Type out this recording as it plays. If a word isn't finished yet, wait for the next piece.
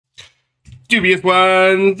Dubious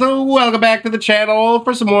ones, welcome back to the channel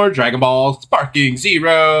for some more Dragon Ball Sparking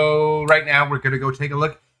Zero. Right now, we're going to go take a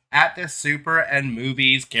look at this Super and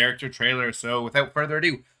Movies character trailer. So, without further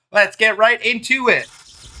ado, let's get right into it.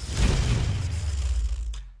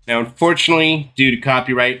 Now, unfortunately, due to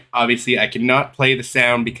copyright, obviously, I cannot play the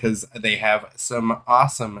sound because they have some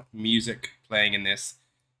awesome music playing in this.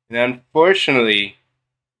 And unfortunately,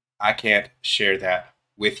 I can't share that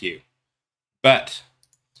with you. But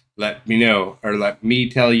let me know, or let me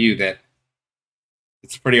tell you that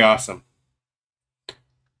it's pretty awesome.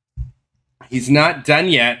 He's not done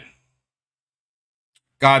yet.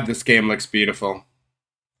 God, this game looks beautiful.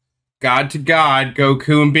 God to God,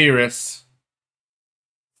 Goku and Beerus.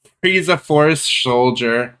 Frieza Force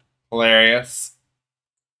Soldier. Hilarious.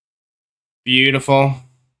 Beautiful.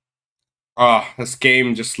 Oh, this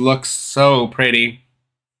game just looks so pretty.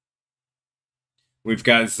 We've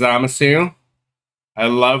got Zamasu. I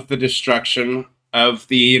love the destruction of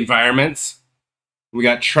the environments. We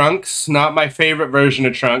got Trunks, not my favorite version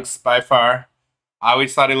of Trunks by far. I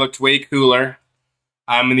always thought he looked way cooler.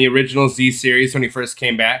 In the original Z series when he first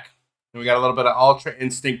came back. And we got a little bit of Ultra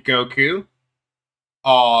Instinct Goku.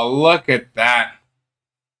 Oh, look at that.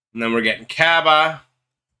 And then we're getting Cabba,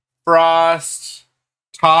 Frost,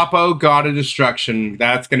 Toppo, God of Destruction.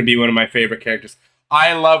 That's going to be one of my favorite characters.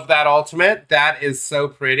 I love that ultimate. That is so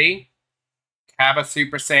pretty. Cabba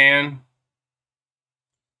Super Saiyan.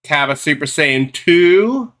 Cabba Super Saiyan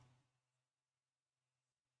 2.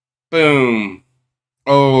 Boom.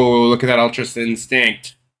 Oh, look at that Ultra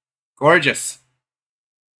Instinct. Gorgeous.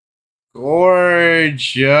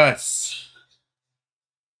 Gorgeous.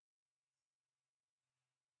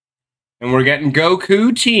 And we're getting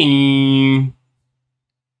Goku Team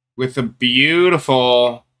with a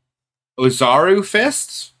beautiful Ozaru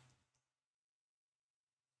Fist.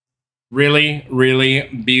 Really, really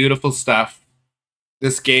beautiful stuff.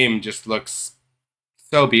 This game just looks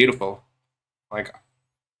so beautiful. Like,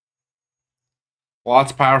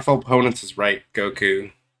 lots of powerful opponents is right,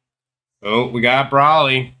 Goku. Oh, we got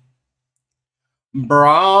Broly.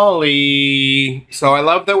 Broly. So I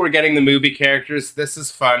love that we're getting the movie characters. This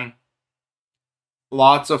is fun.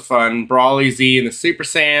 Lots of fun. Broly Z and the Super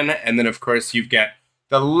Saiyan. And then, of course, you've got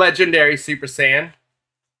the legendary Super Saiyan.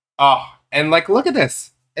 Oh, and like, look at this.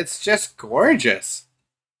 It's just gorgeous.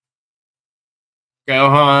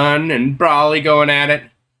 Gohan and Broly going at it.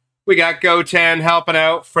 We got Goten helping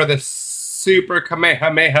out for the Super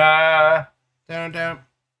Kamehameha. Down, down.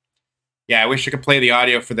 Yeah, I wish I could play the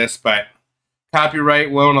audio for this, but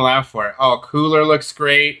copyright won't allow for it. Oh, Cooler looks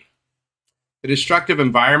great. The destructive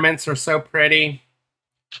environments are so pretty.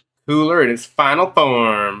 Cooler in his final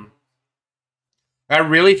form. I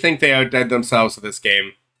really think they outdid themselves with this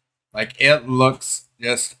game. Like, it looks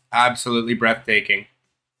just absolutely breathtaking.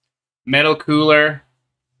 Metal Cooler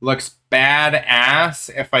looks badass,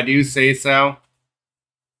 if I do say so.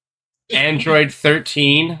 Android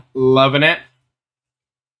 13, loving it.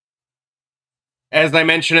 As I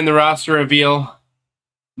mentioned in the roster reveal,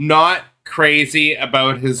 not crazy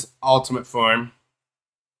about his ultimate form.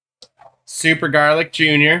 Super Garlic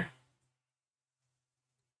Jr.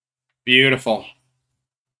 Beautiful.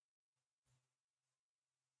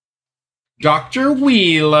 Dr.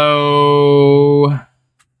 Wheelo.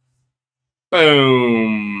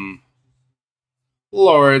 Boom.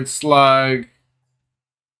 Lord Slug.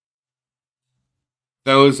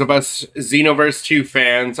 Those of us Xenoverse 2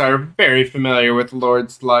 fans are very familiar with Lord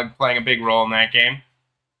Slug playing a big role in that game.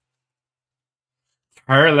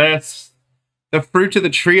 Turles. The fruit of the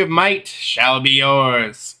tree of might shall be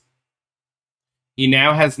yours. He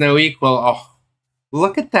now has no equal. Oh,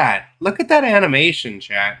 look at that. Look at that animation,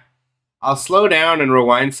 chat. I'll slow down and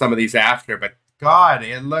rewind some of these after, but God,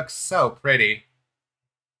 it looks so pretty.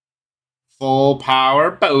 Full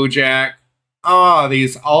power Bojack. Oh,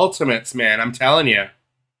 these ultimates, man, I'm telling you.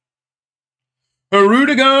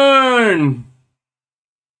 Harudagon!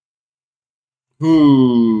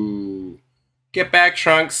 Ooh. Get back,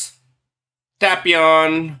 Trunks.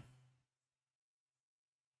 Tapion.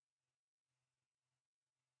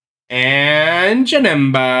 And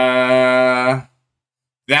Janemba.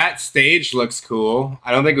 That stage looks cool.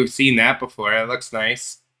 I don't think we've seen that before. It looks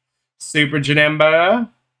nice. Super Janemba.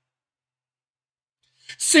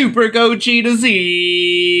 Super Gogeta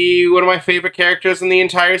Z. One of my favorite characters in the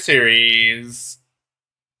entire series.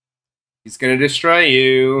 He's gonna destroy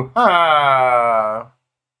you. Ha!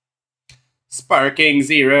 Sparking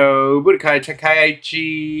Zero. Budokai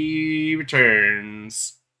Tenkaichi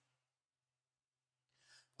returns.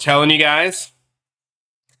 Telling you guys,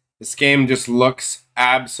 this game just looks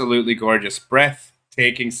absolutely gorgeous.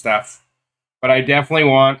 Breathtaking stuff. but I definitely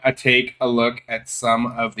want to take a look at some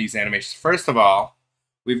of these animations. First of all,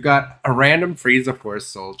 we've got a random Frieza Force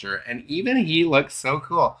soldier, and even he looks so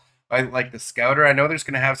cool. I like the Scouter. I know there's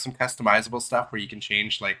going to have some customizable stuff where you can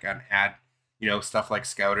change, like, and add, stuff like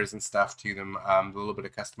Scouters and stuff to them. A little bit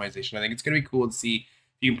of customization. I think it's going to be cool to see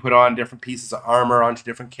if you can put on different pieces of armor onto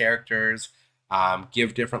different characters,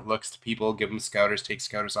 give different looks to people, give them Scouters, take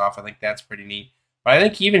Scouters off. I think that's pretty neat. But I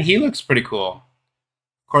think even he looks pretty cool.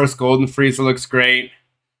 Of course, Golden Frieza looks great.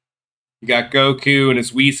 You got Goku and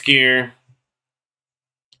his Whis gear.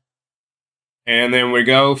 And then we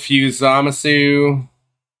go Fuse Zamasu.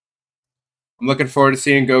 I'm looking forward to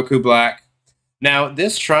seeing Goku Black. Now,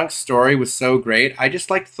 this Trunks story was so great. I just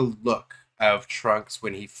liked the look of Trunks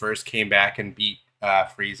when he first came back and beat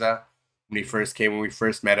Frieza. When we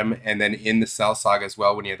first met him. And then in the Cell Saga as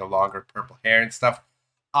well, when he had the longer purple hair and stuff.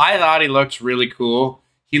 I thought he looked really cool.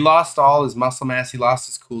 He lost all his muscle mass. He lost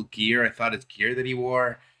his cool gear. I thought his gear that he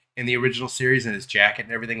wore in the original series and his jacket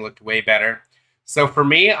and everything looked way better. So for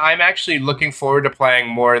me, I'm actually looking forward to playing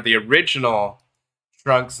more of the original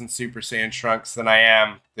Trunks and Super Saiyan Trunks than I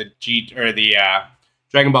am the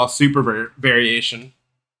Dragon Ball Super variation.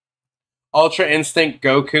 Ultra Instinct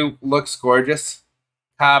Goku looks gorgeous.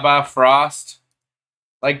 Kaba, Frost.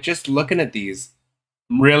 Like, just looking at these,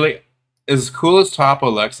 really, as cool as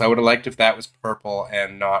Toppo looks, I would have liked if that was purple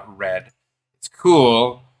and not red. It's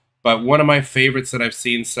cool, but one of my favorites that I've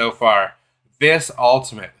seen so far, this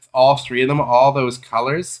Ultimate, with all three of them, all those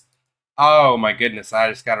colors. Oh my goodness,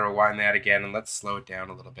 I just got to rewind that again and let's slow it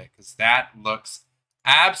down a little bit because that looks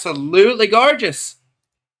absolutely gorgeous.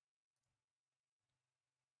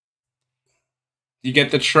 You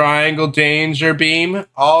get the Triangle Danger Beam,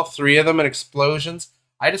 all three of them in explosions.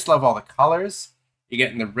 I just love all the colors. You're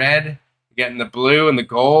getting the red, you're getting the blue and the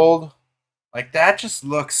gold. Like, that just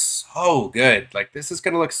looks so good. Like, this is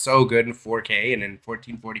going to look so good in 4K and in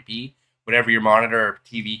 1440p, whatever your monitor or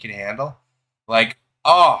TV can handle. Like,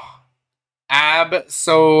 oh,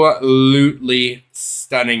 absolutely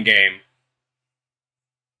stunning game.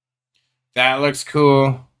 That looks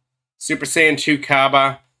cool. Super Saiyan 2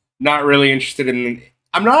 Kaba. Not really interested in...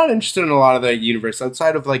 I'm not interested in a lot of the universe.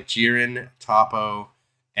 Outside of, like, Jiren, Toppo,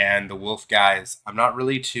 and the Wolf guys, I'm not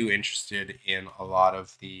really too interested in a lot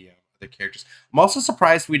of the characters. I'm also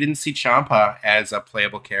surprised we didn't see Champa as a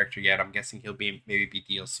playable character yet. I'm guessing he'll maybe be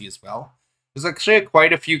DLC as well. There's actually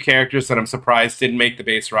quite a few characters that I'm surprised didn't make the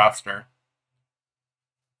base roster.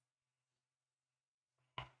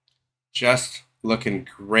 Just looking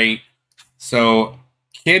great. So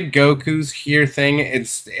Kid Goku's here thing,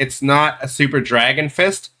 it's not a Super Dragon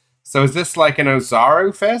Fist. So is this like an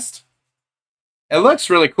Ozaru Fist? It looks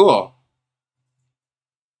really cool.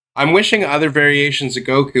 I'm wishing other variations of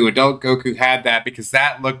Goku, adult Goku, had that because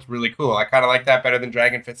that looked really cool. I kind of like that better than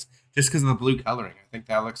Dragon Fist just because of the blue coloring. I think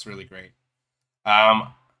that looks really great.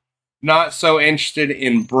 Not so interested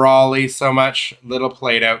in Brawly so much. Little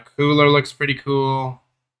played out Cooler looks pretty cool.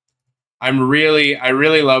 I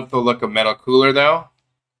really love the look of Metal Cooler though.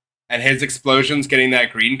 And his explosions getting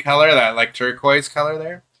that green color, that like turquoise color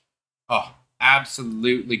there. Oh,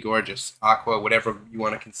 absolutely gorgeous. Aqua, whatever you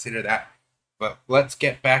want to consider that. But let's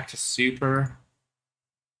get back to Super.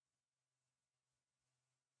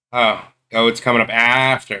 Oh, it's coming up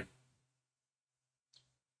after.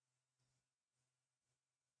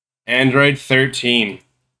 Android 13.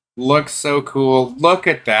 Looks so cool. Look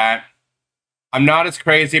at that. I'm not as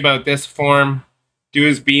crazy about this form. Do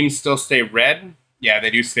his beams still stay red? Yeah,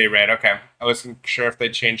 they do stay red. Okay. I wasn't sure if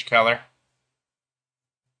they'd change color.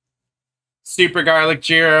 Super Garlic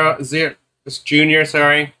Jr.,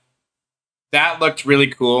 sorry. That looked really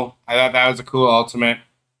cool. I thought that was a cool ultimate.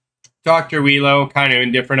 Dr. Wheelo, kind of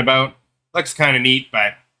indifferent about. Looks kind of neat,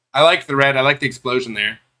 but I like the red. I like the explosion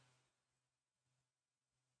there.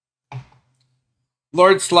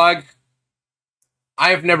 Lord Slug,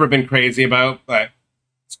 I've never been crazy about, but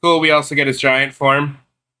it's cool. We also get his giant form.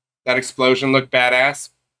 That explosion looked badass.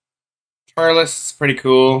 Turles is pretty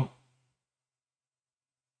cool.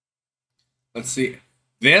 Let's see.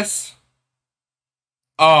 This.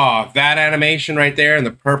 Oh, that animation right there and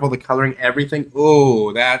the purple, the coloring, everything.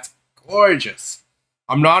 Oh, that's gorgeous.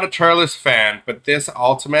 I'm not a Turles fan, but this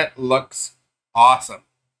ultimate looks awesome.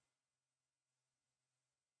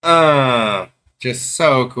 Just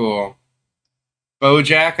so cool.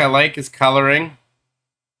 Bojack, I like his coloring.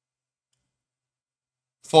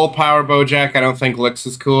 Full power Bojack, I don't think looks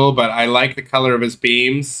as cool, but I like the color of his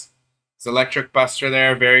beams. His electric buster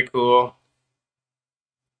there, very cool.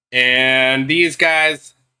 And these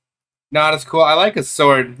guys, not as cool. I like his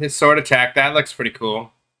sword attack. That looks pretty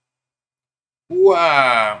cool.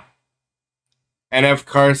 Wow. And of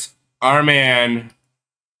course, our man,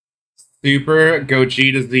 Super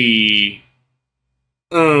Gogeta Z.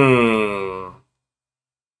 Boom,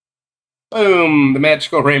 the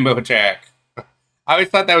magical rainbow attack. I always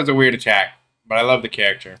thought that was a weird attack, but I love the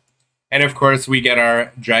character. And of course, we get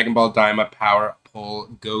our Dragon Ball Daima Power Pull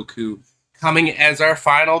Goku coming as our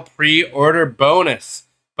final pre-order bonus.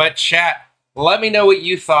 But chat, let me know what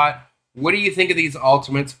you thought. What do you think of these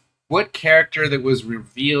Ultimates? What character that was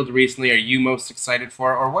revealed recently are you most excited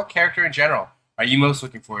for? Or what character in general are you most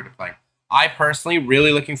looking forward to playing? I personally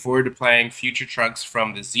really looking forward to playing Future Trunks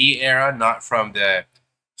from the Z era, not from the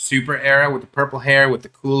Super era, with the purple hair, with the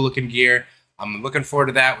cool looking gear. I'm looking forward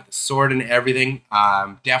to that with the sword and everything.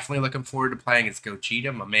 Definitely looking forward to playing as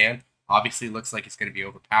Gogeta, my man. Obviously looks like he's going to be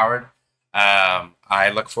overpowered.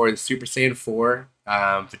 I look forward to Super Saiyan 4,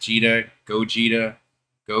 Vegeta, Gogeta,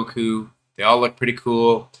 Goku. They all look pretty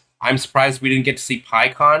cool. I'm surprised we didn't get to see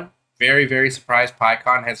Pikkon. Very, very surprised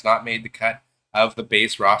Pikkon has not made the cut of the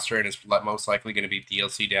base roster and is most likely going to be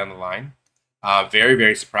DLC down the line. Very,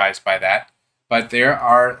 very surprised by that. But there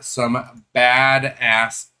are some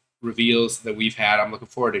badass reveals that we've had. I'm looking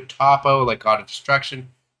forward to Toppo, like God of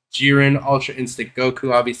Destruction, Jiren, Ultra Instinct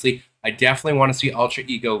Goku, obviously. I definitely want to see Ultra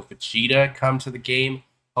Ego Vegeta come to the game,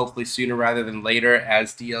 hopefully sooner rather than later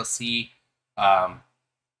as DLC.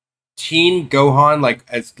 Teen Gohan,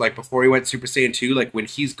 like before he went Super Saiyan 2, like when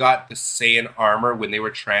he's got the Saiyan armor when they were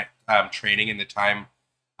training in the time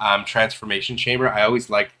transformation chamber. I always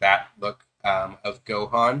liked that look of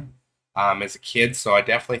Gohan as a kid, so I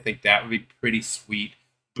definitely think that would be pretty sweet.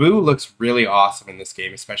 Boo looks really awesome in this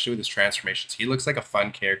game, especially with his transformations. He looks like a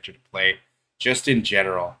fun character to play, just in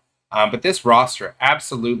general. But this roster,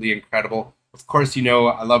 absolutely incredible. Of course, you know,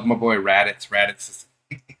 I love my boy Raditz. Raditz is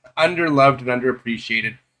underloved and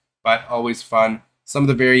underappreciated, but always fun. Some of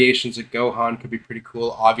the variations of Gohan could be pretty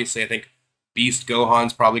cool. Obviously, I think Beast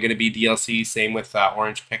Gohan's probably going to be DLC. Same with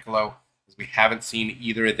Orange Piccolo, because we haven't seen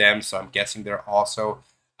either of them, so I'm guessing they're also.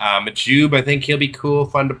 Majube, I think he'll be cool,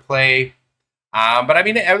 fun to play. But I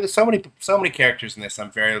mean, there's so many characters in this I'm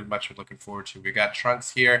very much looking forward to. We got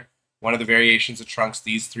Trunks here, one of the variations of Trunks,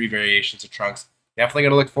 these 3 variations of Trunks. Definitely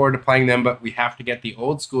going to look forward to playing them, but we have to get the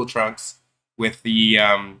old school Trunks with the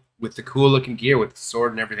cool looking gear, with the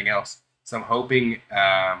sword and everything else. So I'm hoping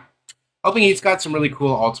he's got some really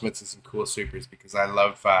cool ultimates and some cool supers, because I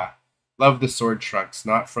love the sword Trunks,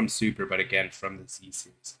 not from Super, but again from the Z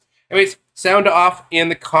series. Anyways, sound off in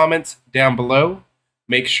the comments down below.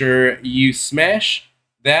 Make sure you smash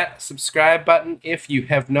that subscribe button if you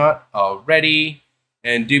have not already.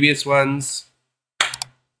 And dubious ones,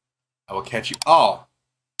 I will catch you all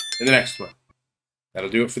in the next one. That'll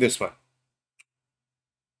do it for this one.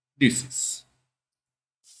 Deuces.